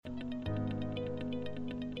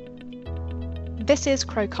This is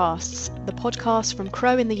Crowcasts, the podcast from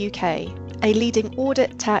Crow in the UK, a leading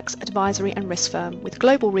audit, tax, advisory and risk firm with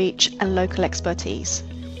global reach and local expertise.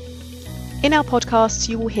 In our podcasts,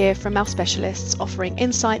 you will hear from our specialists offering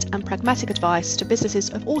insight and pragmatic advice to businesses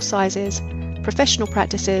of all sizes, professional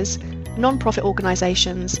practices, non-profit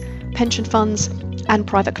organisations, pension funds and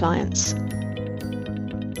private clients.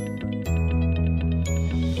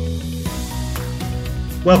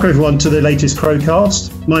 Welcome everyone to the latest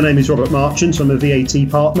Crowcast. My name is Robert Marchant, I'm a VAT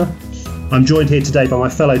partner. I'm joined here today by my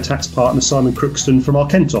fellow tax partner Simon Crookston from our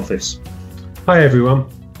Kent office. Hi everyone.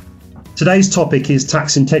 Today's topic is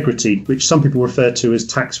tax integrity, which some people refer to as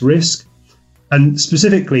tax risk. And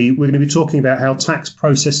specifically, we're going to be talking about how tax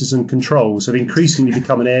processes and controls have increasingly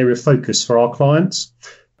become an area of focus for our clients.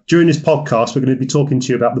 During this podcast, we're going to be talking to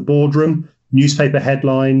you about the boardroom, newspaper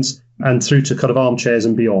headlines, and through to kind of armchairs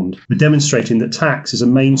and beyond. We're demonstrating that tax is a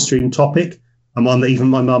mainstream topic and one that even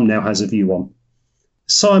my mum now has a view on.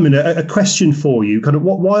 Simon, a question for you.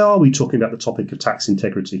 Why are we talking about the topic of tax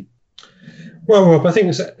integrity? Well, Rob, I think,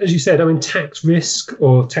 as you said, tax risk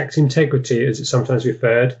or tax integrity, as it's sometimes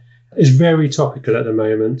referred, is very topical at the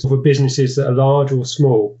moment for businesses that are large or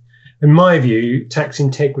small. In my view, tax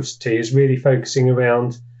integrity is really focusing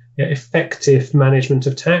around effective management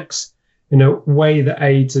of tax in a way that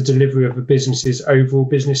aids the delivery of a business's overall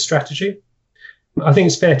business strategy. I think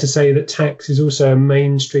it's fair to say that tax is also a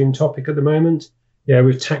mainstream topic at the moment,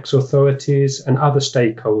 with tax authorities and other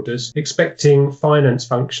stakeholders expecting finance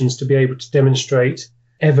functions to be able to demonstrate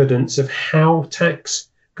evidence of how tax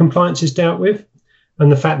compliance is dealt with and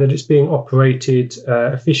the fact that it's being operated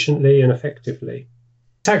efficiently and effectively.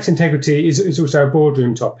 Tax integrity is also a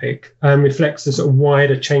boardroom topic and reflects the sort of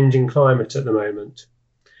wider changing climate at the moment.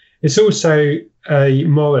 It's also a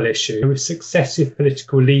moral issue with successive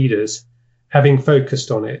political leaders having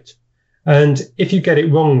focused on it. And if you get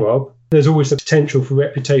it wrong, Rob, there's always a potential for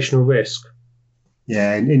reputational risk.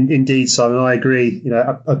 Yeah, indeed, Simon, I agree.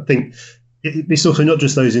 I think it's also not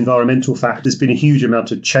just those environmental factors. There's been a huge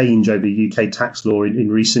amount of change over UK tax law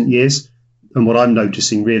in recent years. And what I'm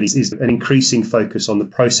noticing really is an increasing focus on the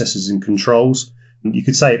processes and controls. You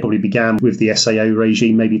could say it probably began with the SAO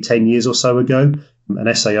regime maybe 10 years or so ago.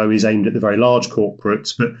 And SAO is aimed at the very large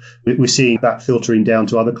corporates, but we're seeing that filtering down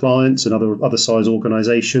to other clients and other size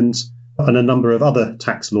organisations, and a number of other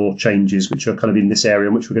tax law changes which are kind of in this area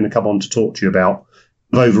and which we're going to come on to talk to you about.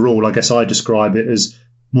 But overall, I guess I describe it as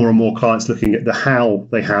more and more clients looking at the how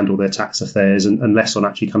they handle their tax affairs and less on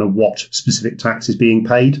actually kind of what specific tax is being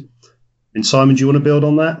paid. And Simon, do you want to build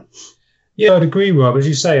on that? Yeah, I'd agree, Rob. As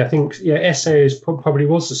you say, I think SAO probably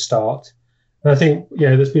was the start. And I think,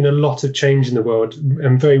 there's been a lot of change in the world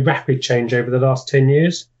and very rapid change over the last 10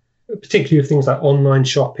 years, particularly with things like online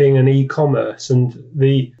shopping and e-commerce and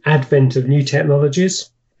the advent of new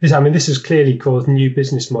technologies. This has clearly caused new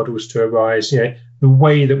business models to arise. The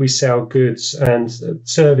way that we sell goods and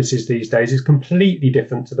services these days is completely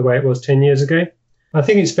different to the way it was 10 years ago. I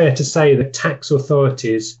think it's fair to say that tax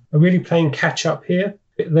authorities are really playing catch up here.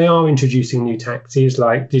 They are introducing new taxes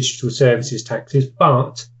like digital services taxes,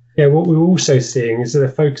 but what we're also seeing is that they're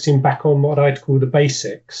focusing back on what I'd call the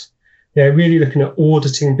basics. They're really looking at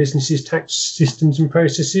auditing businesses' tax systems and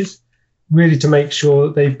processes, really to make sure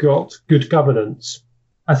that they've got good governance.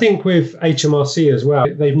 I think with HMRC as well,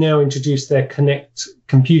 they've now introduced their Connect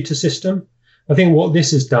computer system. I think what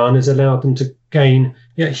this has done is allowed them to gain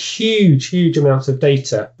huge amounts of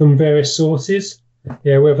data from various sources,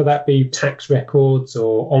 whether that be tax records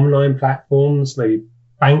or online platforms, maybe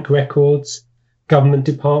bank records, government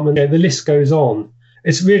department, the list goes on.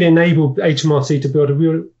 It's really enabled HMRC to build a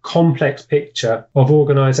real complex picture of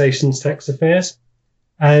organisations' tax affairs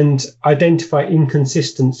and identify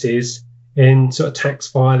inconsistencies in sort of tax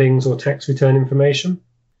filings or tax return information.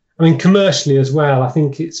 Commercially as well, I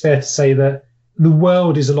think it's fair to say that the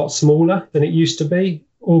world is a lot smaller than it used to be.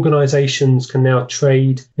 Organisations can now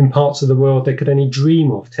trade in parts of the world they could only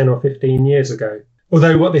dream of 10 or 15 years ago.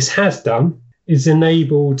 Although what this has done is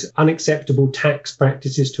enabled unacceptable tax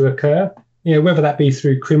practices to occur, whether that be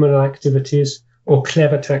through criminal activities or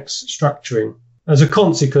clever tax structuring. As a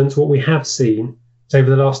consequence, what we have seen over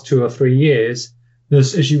the last 2 or 3 years,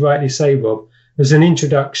 there's, as you rightly say, Rob, there's an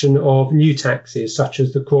introduction of new taxes such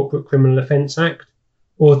as the Corporate Criminal Offence Act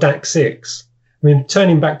or DAC 6.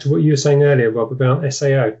 Turning back to what you were saying earlier, Rob, about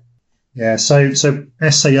SAO. Yeah, so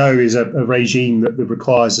SAO is a regime that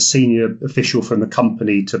requires a senior official from the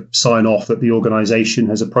company to sign off that the organisation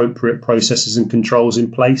has appropriate processes and controls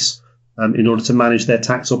in place in order to manage their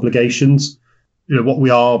tax obligations. What we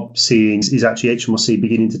are seeing is actually HMRC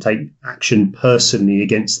beginning to take action personally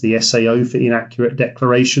against the SAO for inaccurate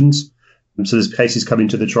declarations. So there's cases coming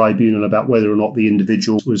to the tribunal about whether or not the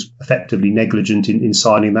individual was effectively negligent in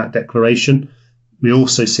signing that declaration. We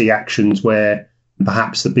also see actions where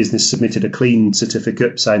perhaps the business submitted a clean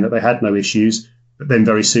certificate saying that they had no issues, but then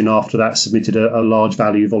very soon after that submitted a large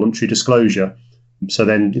value voluntary disclosure. So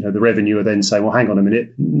then, the revenue are then saying, well, hang on a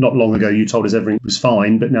minute, not long ago you told us everything was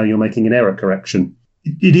fine, but now you're making an error correction.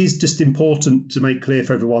 It is just important to make clear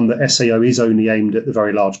for everyone that SAO is only aimed at the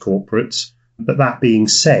very large corporates. But that being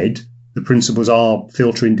said, the principles are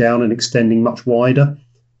filtering down and extending much wider.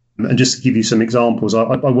 And just to give you some examples,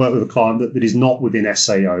 I work with a client that is not within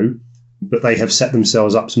SAO, but they have set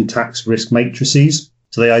themselves up some tax risk matrices.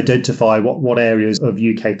 So they identify what areas of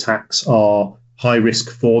UK tax are high risk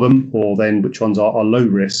for them, or then which ones are low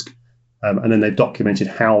risk. And then they've documented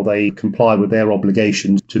how they comply with their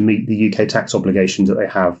obligations to meet the UK tax obligations that they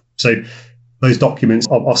have. So those documents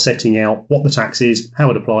are setting out what the tax is,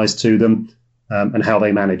 how it applies to them, and how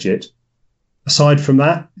they manage it. Aside from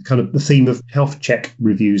that, kind of the theme of health check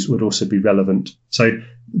reviews would also be relevant. So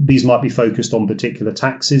these might be focused on particular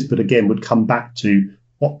taxes, but again, would come back to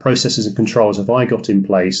what processes and controls have I got in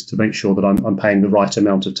place to make sure that I'm paying the right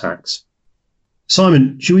amount of tax.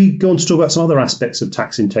 Simon, should we go on to talk about some other aspects of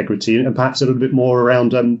tax integrity and perhaps a little bit more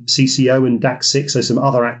around CCO and DAC 6, so some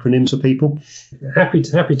other acronyms for people? Happy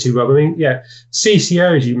to, Rob.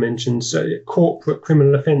 CCO, as you mentioned, so corporate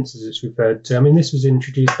criminal offences it's referred to. This was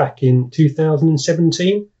introduced back in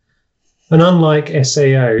 2017. And unlike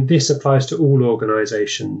SAO, this applies to all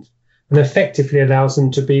organisations and effectively allows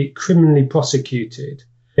them to be criminally prosecuted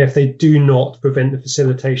if they do not prevent the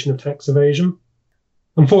facilitation of tax evasion.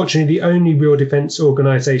 Unfortunately, the only real defence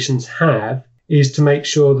organisations have is to make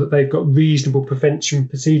sure that they've got reasonable prevention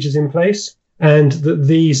procedures in place and that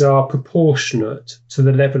these are proportionate to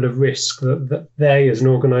the level of risk that they as an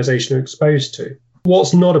organisation are exposed to.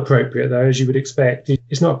 What's not appropriate, though, as you would expect,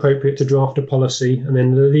 it's not appropriate to draft a policy and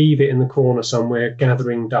then leave it in the corner somewhere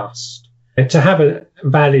gathering dust. To have a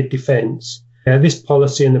valid defence, this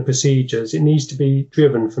policy and the procedures, it needs to be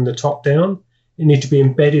driven from the top down. It needs to be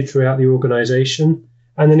embedded throughout the organisation.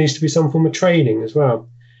 And there needs to be some form of training as well.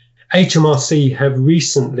 HMRC have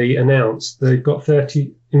recently announced they've got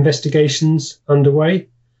 30 investigations underway,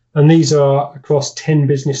 and these are across 10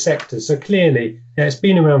 business sectors. So clearly, it's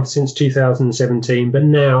been around since 2017, but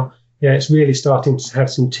now it's really starting to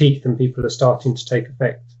have some teeth and people are starting to take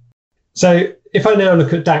effect. So if I now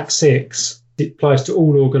look at DAC 6, it applies to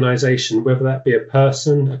all organisations, whether that be a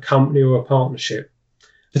person, a company or a partnership,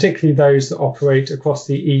 particularly those that operate across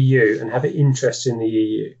the EU and have an interest in the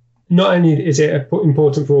EU. Not only is it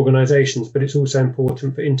important for organisations, but it's also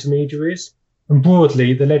important for intermediaries. And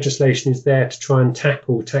broadly, the legislation is there to try and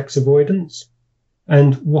tackle tax avoidance.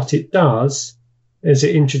 And what it does is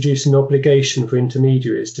it introduces an obligation for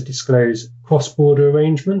intermediaries to disclose cross-border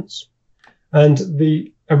arrangements. And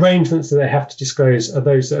the arrangements that they have to disclose are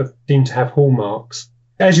those that are deemed to have hallmarks.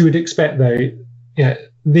 As you would expect, though,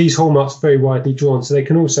 these hallmarks are very widely drawn, so they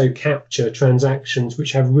can also capture transactions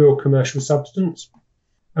which have real commercial substance.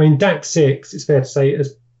 DAC 6, it's fair to say,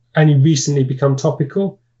 has only recently become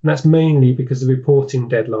topical, and that's mainly because the reporting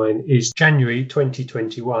deadline is January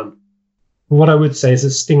 2021. What I would say is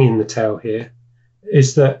a sting in the tail here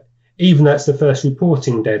is that even though it's the first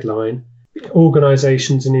reporting deadline,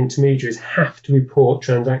 organisations and intermediaries have to report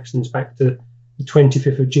transactions back to the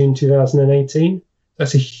 25th of June 2018.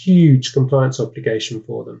 That's a huge compliance obligation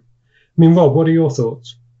for them. Rob, what are your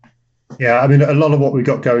thoughts? Yeah, a lot of what we've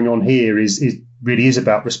got going on here is really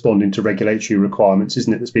about responding to regulatory requirements,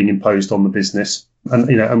 isn't it, that's being imposed on the business. And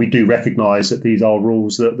and we do recognise that these are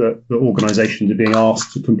rules that organisations are being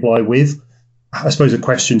asked to comply with. I suppose the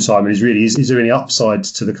question, Simon, is there any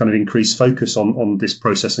upsides to the kind of increased focus on this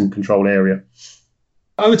process and control area?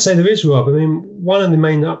 I would say there is, Rob. One of the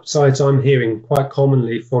main upsides I'm hearing quite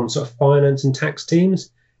commonly from sort of finance and tax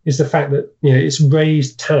teams is the fact that it's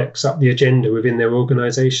raised tax up the agenda within their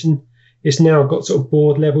organisation. It's now got sort of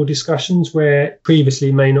board level discussions where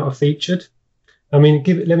previously may not have featured. Let me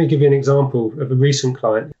give you an example of a recent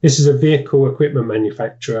client. This is a vehicle equipment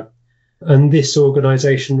manufacturer, and this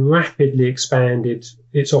organisation rapidly expanded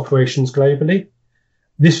its operations globally.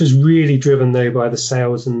 This was really driven, though, by the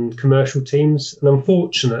sales and commercial teams, and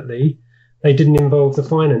unfortunately, they didn't involve the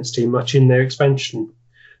finance team much in their expansion.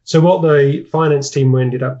 So what the finance team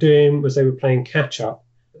ended up doing was they were playing catch-up.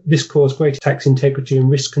 This caused greater tax integrity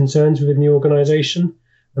and risk concerns within the organisation,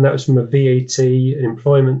 and that was from a VAT, an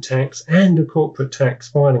employment tax, and a corporate tax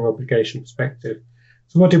filing obligation perspective.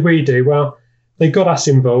 So what did we do? Well, they got us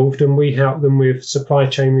involved, and we helped them with supply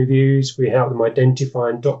chain reviews. We helped them identify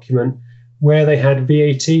and document where they had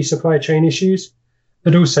VAT supply chain issues.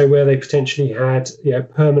 but also where they potentially had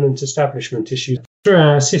permanent establishment issues. Through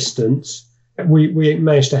our assistance, we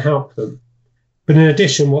managed to help them. But in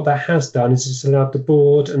addition, what that has done is it's allowed the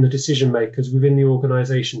board and the decision makers within the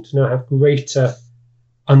organisation to now have greater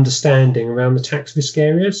understanding around the tax risk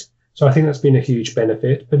areas. So I think that's been a huge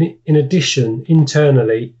benefit. But in addition,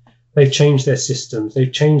 internally, they've changed their systems,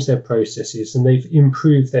 they've changed their processes, and they've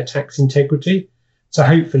improved their tax integrity. So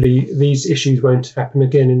hopefully these issues won't happen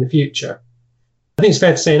again in the future. I think it's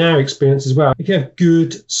fair to say in our experience as well, if you have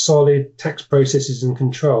good, solid tax processes and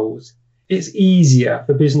controls, it's easier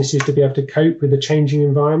for businesses to be able to cope with the changing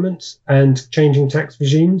environment and changing tax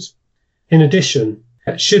regimes. In addition,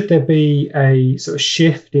 should there be a sort of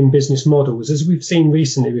shift in business models, as we've seen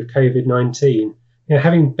recently with COVID-19,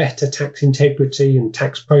 having better tax integrity and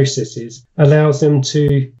tax processes allows them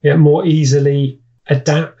to more easily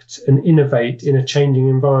adapt and innovate in a changing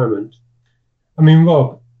environment. I mean,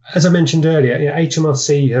 Rob, as I mentioned earlier,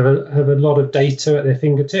 HMRC have a lot of data at their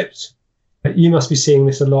fingertips. You must be seeing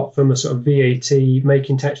this a lot from a sort of VAT,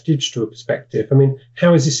 making tax digital perspective. I mean,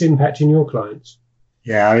 how is this impacting your clients?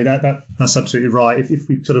 Yeah, I mean, that's absolutely right. If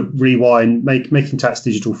we sort of rewind, making tax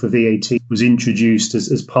digital for VAT was introduced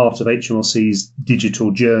as part of HMRC's digital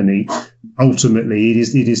journey. Ultimately,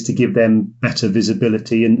 it is to give them better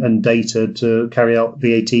visibility and data to carry out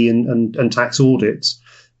VAT and tax audits.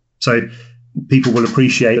 So people will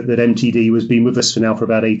appreciate that MTD has been with us now for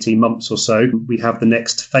about 18 months or so. We have the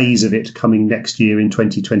next phase of it coming next year in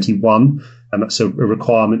 2021. And that's a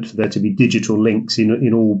requirement for there to be digital links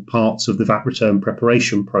in all parts of the VAT return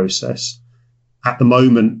preparation process. At the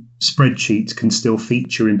moment, spreadsheets can still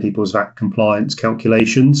feature in people's VAT compliance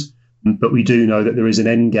calculations, but we do know that there is an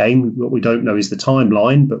end game. What we don't know is the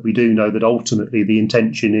timeline, but we do know that ultimately the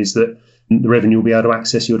intention is that the revenue will be able to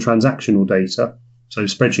access your transactional data. So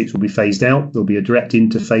spreadsheets will be phased out. There'll be a direct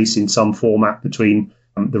interface in some format between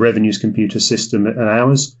the revenues computer system and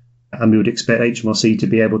ours. And we would expect HMRC to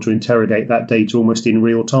be able to interrogate that data almost in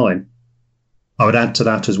real time. I would add to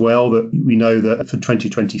that as well that we know that for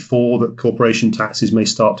 2024 that corporation taxes may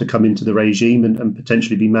start to come into the regime and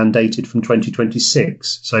potentially be mandated from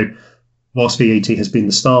 2026. So whilst VAT has been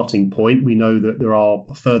the starting point, we know that there are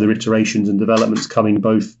further iterations and developments coming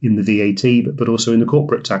both in the VAT but also in the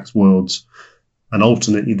corporate tax worlds. And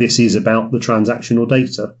ultimately, this is about the transactional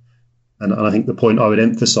data. And I think the point I would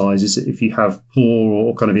emphasise is that if you have poor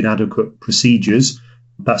or kind of inadequate procedures,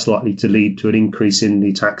 that's likely to lead to an increase in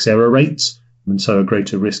the tax error rates, and so a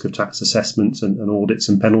greater risk of tax assessments and audits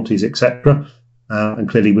and penalties, etc. And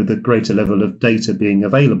clearly, with the greater level of data being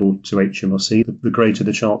available to HMRC, the greater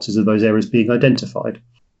the chances of those errors being identified.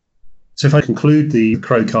 So if I conclude the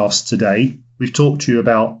Crowcast today, we've talked to you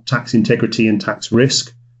about tax integrity and tax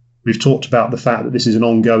risk. We've talked about the fact that this is an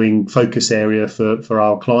ongoing focus area for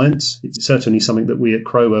our clients. It's certainly something that we at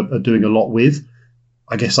Crow are doing a lot with.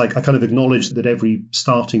 I guess I kind of acknowledge that every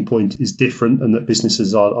starting point is different and that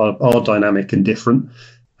businesses are dynamic and different.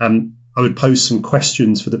 I would pose some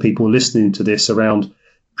questions for the people listening to this around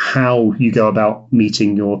how you go about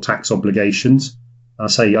meeting your tax obligations. I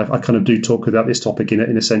kind of do talk about this topic in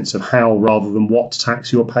a sense of how rather than what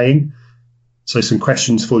tax you're paying. So some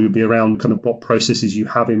questions for you would be around kind of what processes you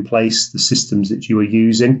have in place, the systems that you are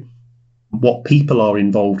using, what people are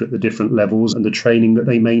involved at the different levels and the training that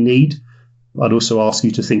they may need. I'd also ask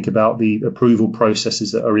you to think about the approval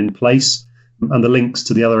processes that are in place and the links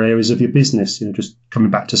to the other areas of your business. Just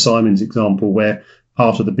coming back to Simon's example where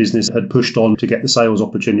part of the business had pushed on to get the sales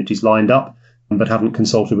opportunities lined up, but hadn't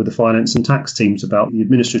consulted with the finance and tax teams about the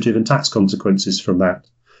administrative and tax consequences from that.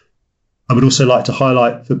 I would also like to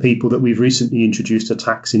highlight for people that we've recently introduced a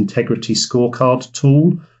tax integrity scorecard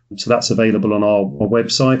tool. So that's available on our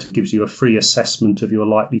website. It gives you a free assessment of your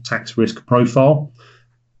likely tax risk profile.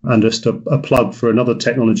 And just a plug for another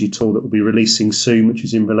technology tool that we'll be releasing soon, which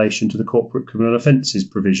is in relation to the corporate criminal offences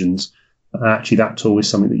provisions. Actually, that tool is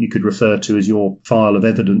something that you could refer to as your file of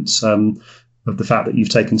evidence of the fact that you've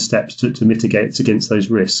taken steps to mitigate against those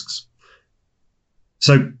risks.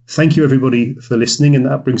 So thank you, everybody, for listening. And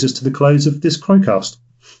that brings us to the close of this Crowcast.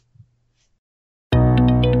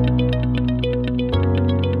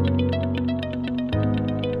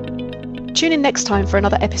 Tune in next time for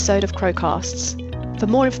another episode of Crowcasts. For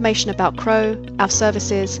more information about Crow, our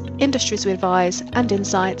services, industries we advise, and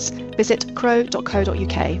insights, visit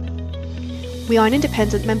crow.co.uk. We are an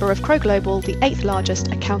independent member of Crow Global, the 8th largest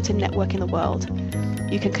accounting network in the world.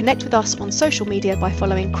 You can connect with us on social media by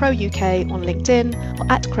following Crow UK on LinkedIn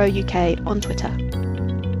or @Crow UK on Twitter.